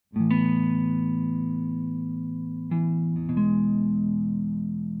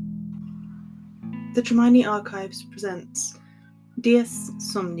The Dramione Archives presents Dies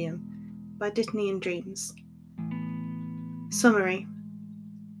Somnium by dittanyanddreams. Summary.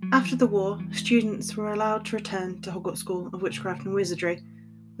 After the war, students were allowed to return to Hogwarts School of Witchcraft and Wizardry,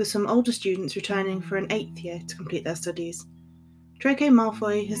 with some older students returning for an 8th year to complete their studies. Draco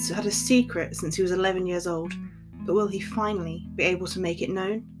Malfoy has had a secret since he was 11 years old, but will he finally be able to make it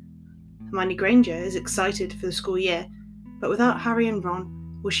known? Hermione Granger is excited for the school year, but without Harry and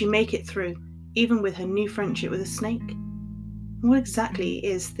Ron, will she make it through, even with her new friendship with a snake? What exactly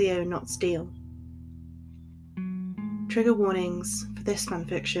is Theo Nott's deal? Trigger warnings for this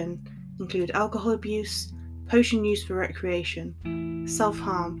fanfiction include alcohol abuse, potion use for recreation,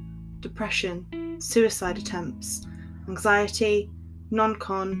 self-harm, depression, suicide attempts, anxiety,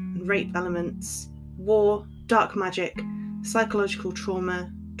 non-con and rape elements, war, dark magic, psychological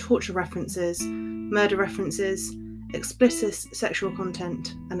trauma, torture references, murder references, explicit sexual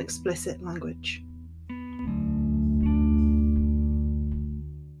content, and explicit language.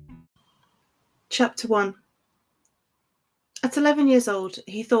 Chapter 1. At 11 years old,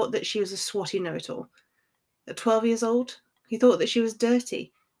 he thought that she was a swotty know-it-all. At 12 years old, he thought that she was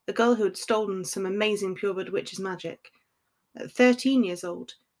dirty, a girl who had stolen some amazing pureblood witch's magic. At 13 years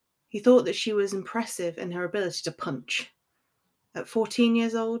old, he thought that she was impressive in her ability to punch. At 14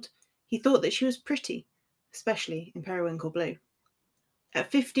 years old, he thought that she was pretty, especially in periwinkle blue. At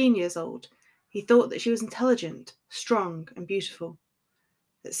 15 years old, he thought that she was intelligent, strong, and beautiful.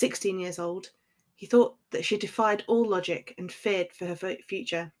 At 16 years old, he thought that she defied all logic and feared for her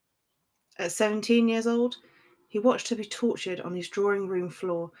future. At 17 years old, he watched her be tortured on his drawing room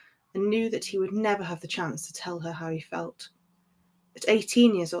floor and knew that he would never have the chance to tell her how he felt. At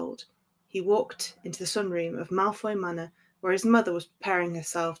 18 years old, he walked into the sunroom of Malfoy Manor where his mother was preparing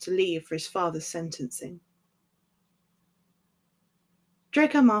herself to leave for his father's sentencing.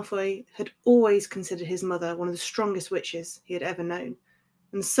 Draco Malfoy had always considered his mother one of the strongest witches he had ever known,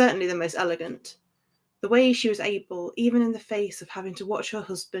 and certainly the most elegant. The way she was able, even in the face of having to watch her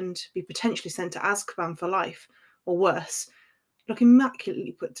husband be potentially sent to Azkaban for life, or worse, look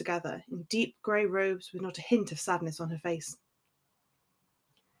immaculately put together in deep grey robes with not a hint of sadness on her face.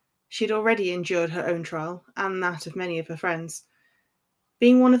 She had already endured her own trial, and that of many of her friends,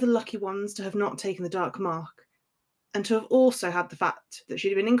 being one of the lucky ones to have not taken the dark mark, and to have also had the fact that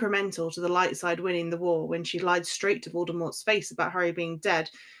she'd been incremental to the light side winning the war when she lied straight to Voldemort's face about Harry being dead.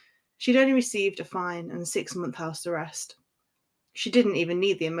 She'd only received a fine and a 6-month house arrest. She didn't even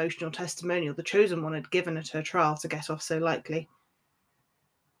need the emotional testimonial the Chosen One had given at her trial to get off so lightly.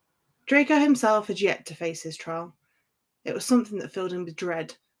 Draco himself had yet to face his trial. It was something that filled him with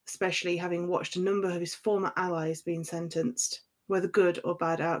dread, especially having watched a number of his former allies being sentenced, whether good or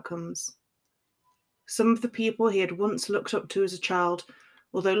bad outcomes. Some of the people he had once looked up to as a child,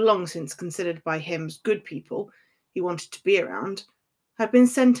 although long since considered by him as good people he wanted to be around, had been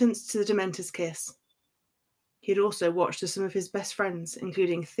sentenced to the Dementor's Kiss. He had also watched as some of his best friends,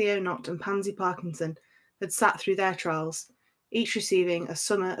 including Theo Nott and Pansy Parkinson, had sat through their trials, each receiving a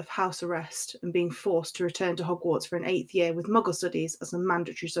summer of house arrest and being forced to return to Hogwarts for an 8th year with Muggle studies as a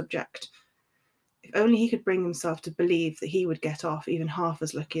mandatory subject. If only he could bring himself to believe that he would get off even half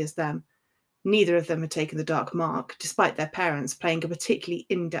as lucky as them. Neither of them had taken the dark mark, despite their parents playing a particularly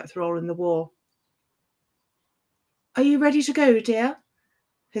in-depth role in the war. "Are you ready to go, dear?"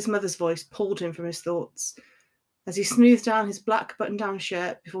 His mother's voice pulled him from his thoughts, as he smoothed down his black button-down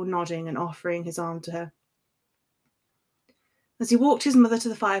shirt before nodding and offering his arm to her. As he walked his mother to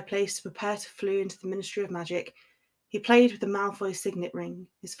the fireplace to prepare to flee into the Ministry of Magic, he played with the Malfoy signet ring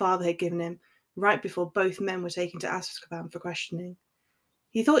his father had given him right before both men were taken to Azkaban for questioning.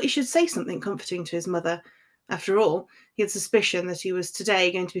 He thought he should say something comforting to his mother. After all, he had suspicion that he was today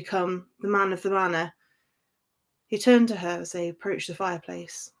going to become the man of the manor. He turned to her as they approached the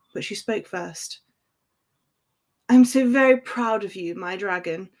fireplace, but she spoke first. "I'm so very proud of you, my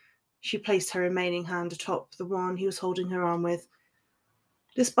dragon." She placed her remaining hand atop the one he was holding her arm with.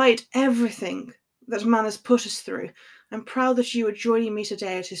 "Despite everything that man has put us through, I'm proud that you are joining me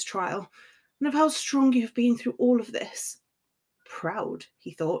today at his trial, and of how strong you have been through all of this." Proud,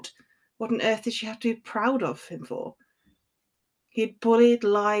 he thought. What on earth did she have to be proud of him for? He had bullied,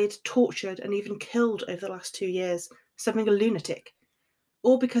 lied, tortured, and even killed over the last 2 years, something a lunatic.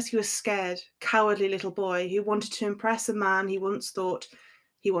 All because he was scared, cowardly little boy who wanted to impress a man he once thought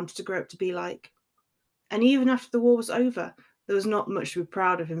he wanted to grow up to be like. And even after the war was over, there was not much to be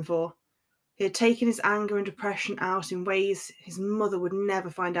proud of him for. He had taken his anger and depression out in ways his mother would never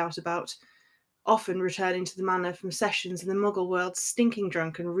find out about, often returning to the manor from sessions in the Muggle world stinking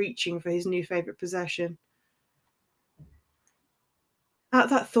drunk and reaching for his new favourite possession. At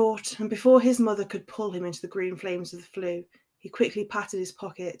that thought, and before his mother could pull him into the green flames of the flue, he quickly patted his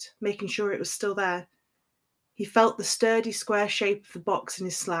pocket, making sure it was still there. He felt the sturdy square shape of the box in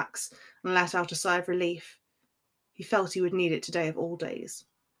his slacks and let out a sigh of relief. He felt he would need it today of all days.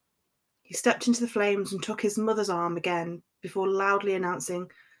 He stepped into the flames and took his mother's arm again before loudly announcing,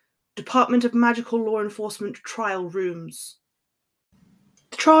 "Department of Magical Law Enforcement Trial Rooms."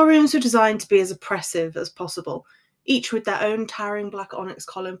 The trial rooms were designed to be as oppressive as possible, each with their own towering black onyx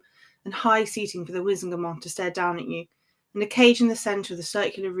column and high seating for the Wizengamot to stare down at you, and a cage in the centre of the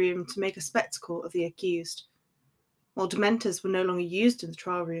circular room to make a spectacle of the accused. While Dementors were no longer used in the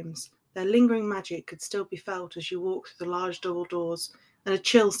trial rooms, their lingering magic could still be felt as you walked through the large double doors, and a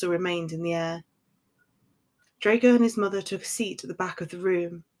chill still remained in the air. Draco and his mother took a seat at the back of the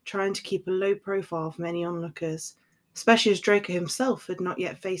room, trying to keep a low profile from any onlookers, especially as Draco himself had not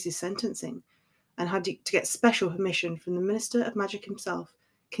yet faced his sentencing, and had to get special permission from the Minister of Magic himself,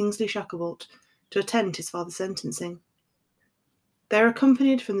 Kingsley Shacklebolt, to attend his father's sentencing. They were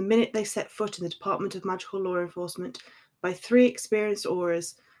accompanied from the minute they set foot in the Department of Magical Law Enforcement by 3 experienced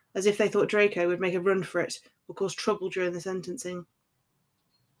aurors, as if they thought Draco would make a run for it or cause trouble during the sentencing.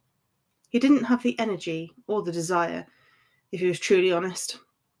 He didn't have the energy or the desire, if he was truly honest.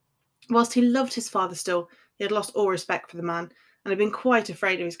 Whilst he loved his father still, he had lost all respect for the man and had been quite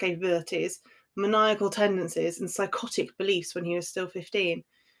afraid of his capabilities, maniacal tendencies, and psychotic beliefs when he was still 15.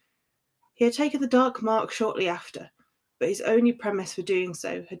 He had taken the dark mark shortly after, but his only premise for doing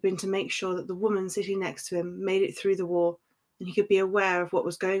so had been to make sure that the woman sitting next to him made it through the war, and he could be aware of what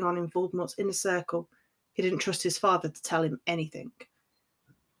was going on in Voldemort's inner circle. He didn't trust his father to tell him anything.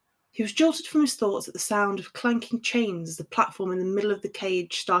 He was jolted from his thoughts at the sound of clanking chains as the platform in the middle of the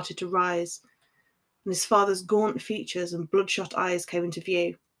cage started to rise, and his father's gaunt features and bloodshot eyes came into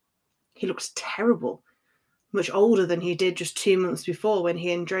view. He looked terrible, much older than he did just 2 months before when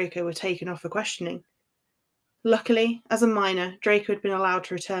he and Draco were taken off for questioning. Luckily, as a minor, Draco had been allowed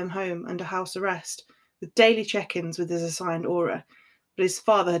to return home under house arrest, with daily check-ins with his assigned aura, but his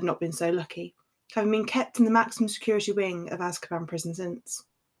father had not been so lucky, having been kept in the maximum security wing of Azkaban prison since.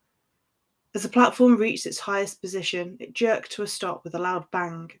 As the platform reached its highest position, it jerked to a stop with a loud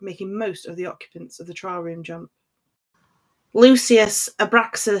bang, making most of the occupants of the trial room jump. "Lucius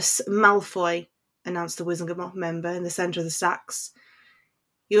Abraxas Malfoy," announced the Wizengamot member in the centre of the stacks.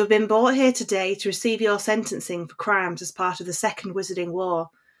 "You have been brought here today to receive your sentencing for crimes as part of the Second Wizarding War.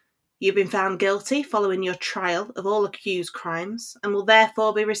 You've been found guilty following your trial of all accused crimes, and will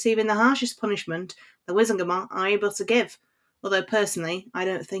therefore be receiving the harshest punishment the Wizengamot are able to give, although personally I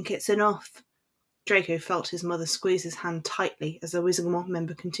don't think it's enough." Draco felt his mother squeeze his hand tightly as the Wizengamot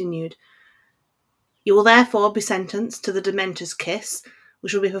member continued. "You will therefore be sentenced to the Dementor's Kiss,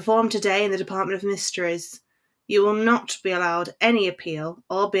 which will be performed today in the Department of Mysteries. You will not be allowed any appeal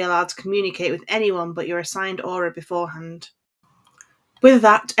or be allowed to communicate with anyone but your assigned aura beforehand." With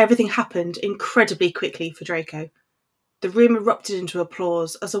that, everything happened incredibly quickly for Draco. The room erupted into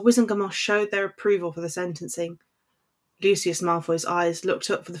applause as the Wizengamot showed their approval for the sentencing. Lucius Malfoy's eyes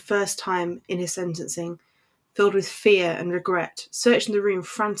looked up for the first time in his sentencing, filled with fear and regret, searching the room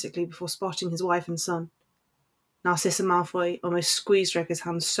frantically before spotting his wife and son. Narcissa Malfoy almost squeezed Draco's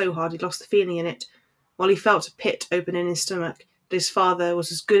hand so hard he lost the feeling in it, while he felt a pit open in his stomach that his father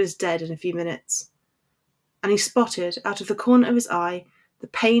was as good as dead in a few minutes. And he spotted, out of the corner of his eye, the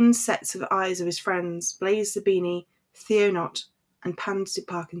pained sets of eyes of his friends, Blaise Zabini, Theo Nott, and Pansy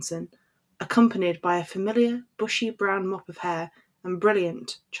Parkinson, accompanied by a familiar, bushy brown mop of hair and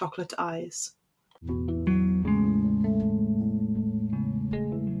brilliant chocolate eyes.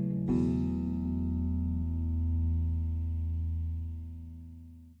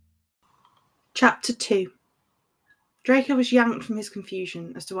 Chapter 2. Draco was yanked from his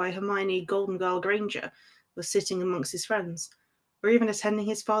confusion as to why Hermione Golden Girl Granger was sitting amongst his friends, or even attending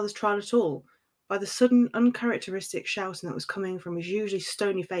his father's trial at all, by the sudden, uncharacteristic shouting that was coming from his usually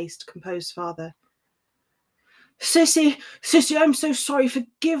stony-faced, composed father. Sissy, I'm so sorry.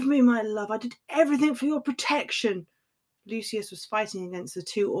 Forgive me, my love. I did everything for your protection." Lucius was fighting against the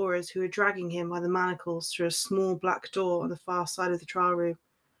 2 auras who were dragging him by the manacles through a small black door on the far side of the trial room.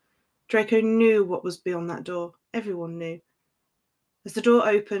 Draco knew what was beyond that door. Everyone knew. As the door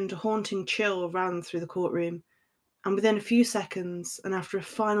opened, a haunting chill ran through the courtroom, and within a few seconds, and after a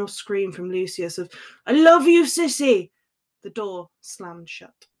final scream from Lucius of, "I love you, Sissy," the door slammed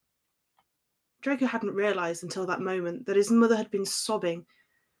shut. Draco hadn't realised until that moment that his mother had been sobbing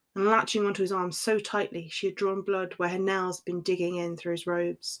and latching onto his arm so tightly she had drawn blood where her nails had been digging in through his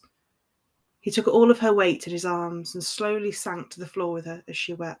robes. He took all of her weight in his arms and slowly sank to the floor with her as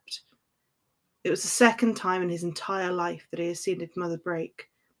she wept. It was the second time in his entire life that he had seen his mother break.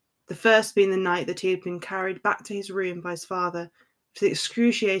 The first being the night that he had been carried back to his room by his father for the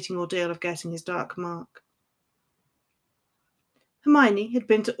excruciating ordeal of getting his dark mark. Hermione had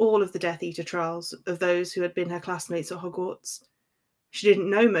been to all of the Death Eater trials of those who had been her classmates at Hogwarts. She didn't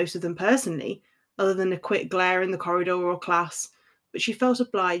know most of them personally, other than a quick glare in the corridor or class, but she felt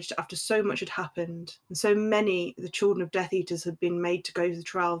obliged after so much had happened, and so many of the children of Death Eaters had been made to go to the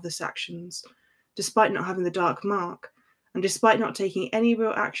trial of their actions, despite not having the dark mark, and despite not taking any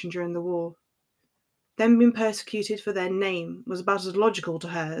real action during the war. Them being persecuted for their name was about as logical to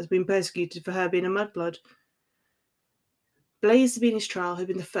her as being persecuted for her being a mudblood. Blaise Zabini's trial had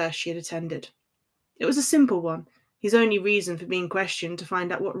been the first she had attended. It was a simple one, his only reason for being questioned to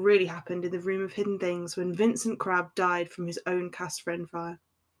find out what really happened in the Room of Hidden Things when Vincent Crabbe died from his own cast friend fire.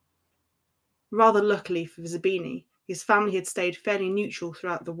 Rather luckily for Zabini, his family had stayed fairly neutral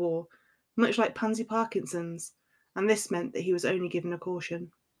throughout the war, much like Pansy Parkinson's, and this meant that he was only given a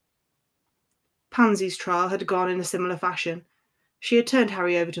caution. Pansy's trial had gone in a similar fashion. She had turned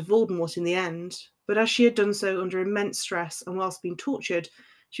Harry over to Voldemort in the end, but as she had done so under immense stress and whilst being tortured,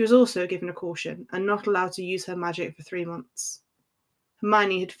 she was also given a caution and not allowed to use her magic for 3 months.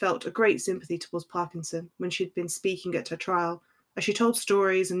 Hermione had felt a great sympathy towards Parkinson when she had been speaking at her trial, as she told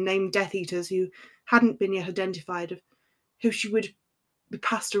stories and named Death Eaters who hadn't been yet identified, of who she would be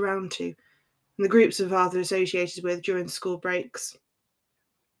passed around to, and the groups her father associated with during the school breaks.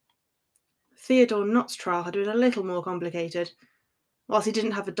 Theo Nott's trial had been a little more complicated. Whilst he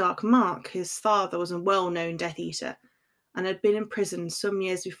didn't have a dark mark, his father was a well-known Death Eater, and had been imprisoned some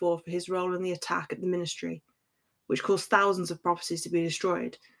years before for his role in the attack at the Ministry, which caused thousands of prophecies to be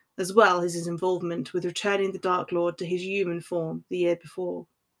destroyed, as well as his involvement with returning the Dark Lord to his human form the year before.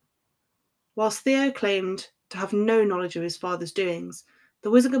 Whilst Theo claimed to have no knowledge of his father's doings, the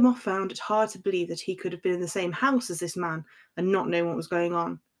Wizardry found it hard to believe that he could have been in the same house as this man and not know what was going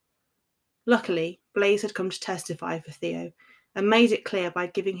on. Luckily, Blaise had come to testify for Theo, and made it clear by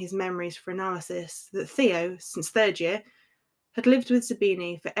giving his memories for analysis that Theo, since 3rd year, had lived with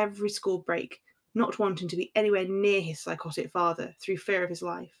Zabini for every school break, not wanting to be anywhere near his psychotic father through fear of his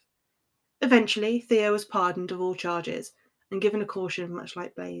life. Eventually, Theo was pardoned of all charges and given a caution much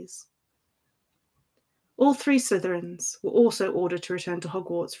like Blaise. All 3 Slytherins were also ordered to return to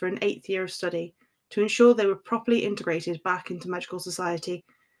Hogwarts for an 8th year of study to ensure they were properly integrated back into magical society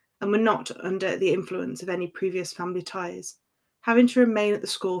and were not under the influence of any previous family ties, having to remain at the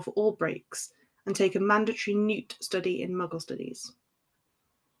school for all breaks and take a mandatory Newt study in Muggle studies.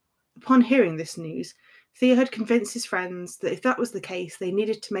 Upon hearing this news, Theo had convinced his friends that if that was the case, they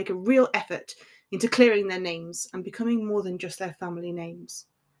needed to make a real effort into clearing their names and becoming more than just their family names.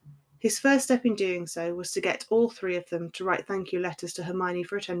 His first step in doing so was to get all 3 of them to write thank you letters to Hermione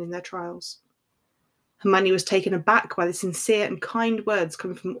for attending their trials. Hermione was taken aback by the sincere and kind words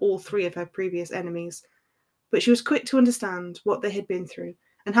coming from all 3 of her previous enemies, but she was quick to understand what they had been through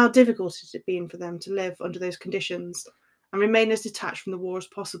and how difficult it had been for them to live under those conditions and remain as detached from the war as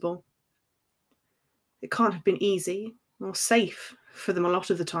possible. It can't have been easy or safe for them a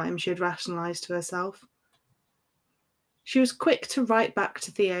lot of the time, she had rationalised to herself. She was quick to write back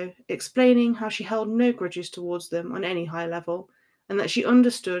to Theo, explaining how she held no grudges towards them on any high level, and that she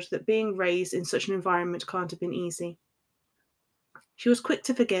understood that being raised in such an environment can't have been easy. She was quick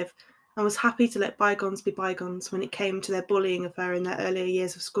to forgive and was happy to let bygones be bygones when it came to their bullying of her in their earlier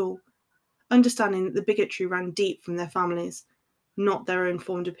years of school, understanding that the bigotry ran deep from their families, not their own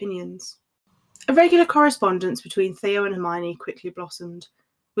formed opinions. A regular correspondence between Theo and Hermione quickly blossomed,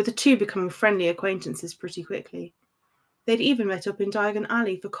 with the 2 becoming friendly acquaintances pretty quickly. They'd even met up in Diagon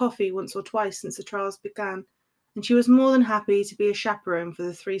Alley for coffee once or twice since the trials began, and she was more than happy to be a chaperone for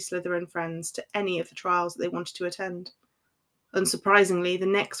the 3 Slytherin friends to any of the trials that they wanted to attend. Unsurprisingly, the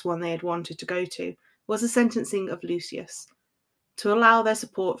next one they had wanted to go to was the sentencing of Lucius, to allow their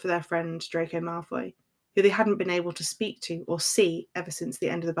support for their friend Draco Malfoy, who they hadn't been able to speak to or see ever since the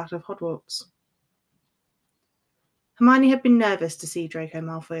end of the Battle of Hogwarts. Hermione had been nervous to see Draco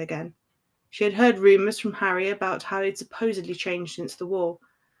Malfoy again. She had heard rumours from Harry about how he'd supposedly changed since the war.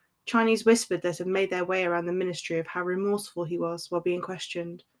 Chinese whispered that had made their way around the Ministry of how remorseful he was while being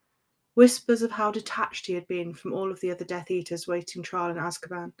questioned. Whispers of how detached he had been from all of the other Death Eaters waiting trial in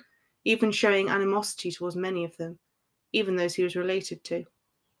Azkaban, even showing animosity towards many of them, even those he was related to.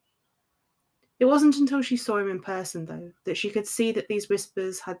 It wasn't until she saw him in person, though, that she could see that these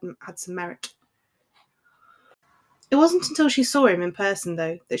whispers had some merit.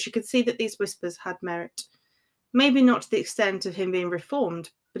 Maybe not to the extent of him being reformed,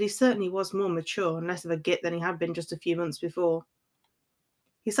 but he certainly was more mature and less of a git than he had been just a few months before.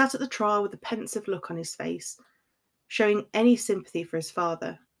 He sat at the trial with a pensive look on his face, showing any sympathy for his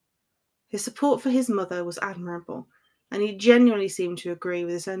father. His support for his mother was admirable, and he genuinely seemed to agree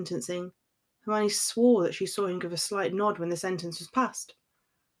with the sentencing. Hermione swore that she saw him give a slight nod when the sentence was passed.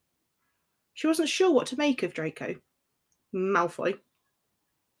 She wasn't sure what to make of Draco Malfoy.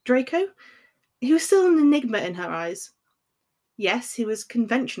 Draco? He was still an enigma in her eyes. Yes, he was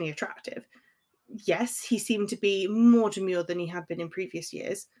conventionally attractive. Yes, he seemed to be more demure than he had been in previous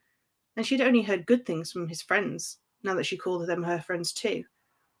years, and she'd only heard good things from his friends, now that she called them her friends too.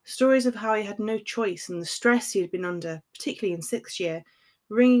 Stories of how he had no choice and the stress he had been under, particularly in sixth year,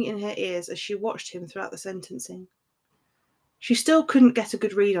 ringing in her ears as she watched him throughout the sentencing. She still couldn't get a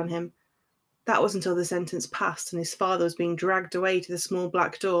good read on him. That was until the sentence passed and his father was being dragged away to the small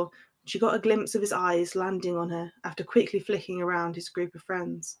black door. She got a glimpse of his eyes landing on her after quickly flicking around his group of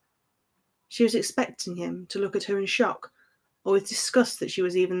friends. She was expecting him to look at her in shock, or with disgust that she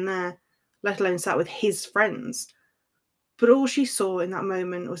was even there, let alone sat with his friends. But all she saw in that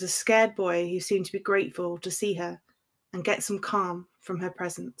moment was a scared boy who seemed to be grateful to see her and get some calm from her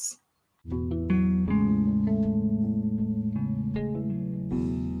presence.